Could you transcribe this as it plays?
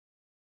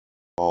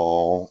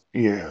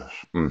Yes.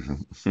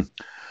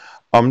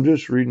 I'm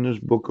just reading this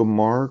book of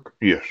Mark.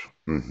 Yes.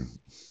 hmm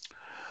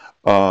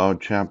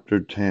Chapter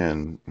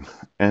 10.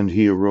 And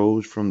he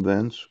arose from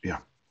thence. Yeah.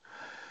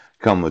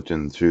 Cometh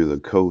in through the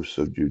coasts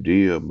of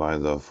Judea by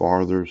the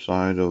farther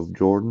side of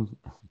Jordan.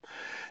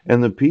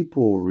 And the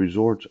people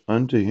resort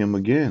unto him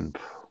again.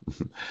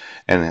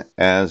 And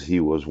as he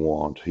was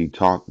wont, he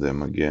taught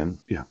them again.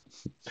 Yeah.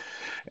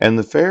 And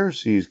the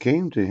Pharisees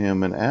came to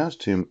him and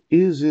asked him,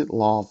 Is it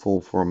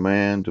lawful for a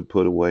man to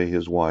put away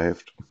his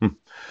wife?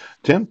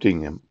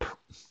 Tempting him.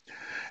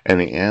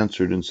 And he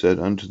answered and said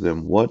unto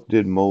them, What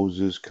did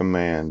Moses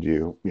command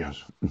you?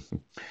 Yes.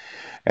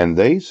 And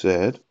they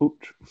said,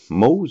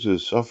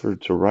 Moses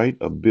suffered to write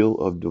a bill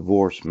of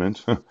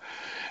divorcement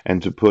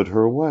and to put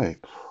her away.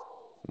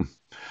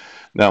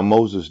 Now,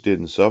 Moses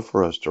didn't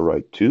suffer us to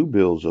write two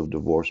bills of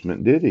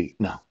divorcement, did he?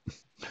 No,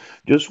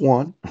 just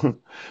one.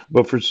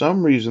 But for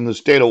some reason, the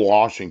state of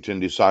Washington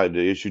decided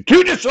to issue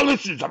two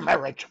dissolutions of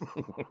marriage.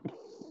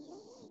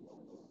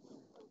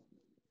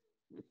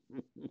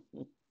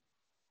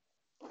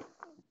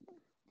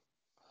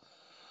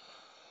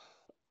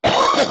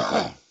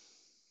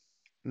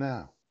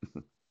 Now,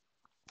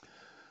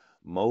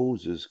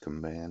 Moses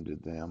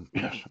commanded them,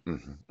 yes,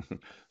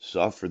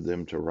 suffered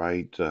them to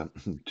write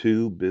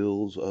two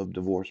bills of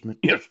divorcement,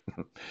 yes,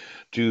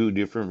 two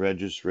different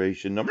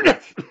registration numbers.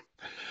 Yes.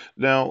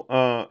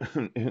 Now,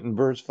 in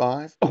verse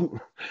 5,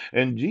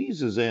 and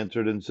Jesus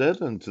answered and said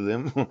unto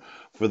them,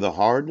 For the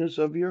hardness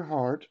of your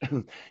heart,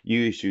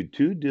 you issued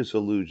two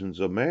dissolutions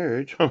of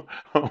marriage,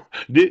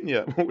 didn't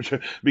you?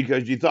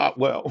 Because you thought,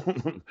 well,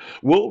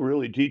 we'll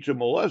really teach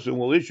them a lesson.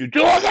 We'll issue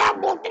two of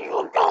them.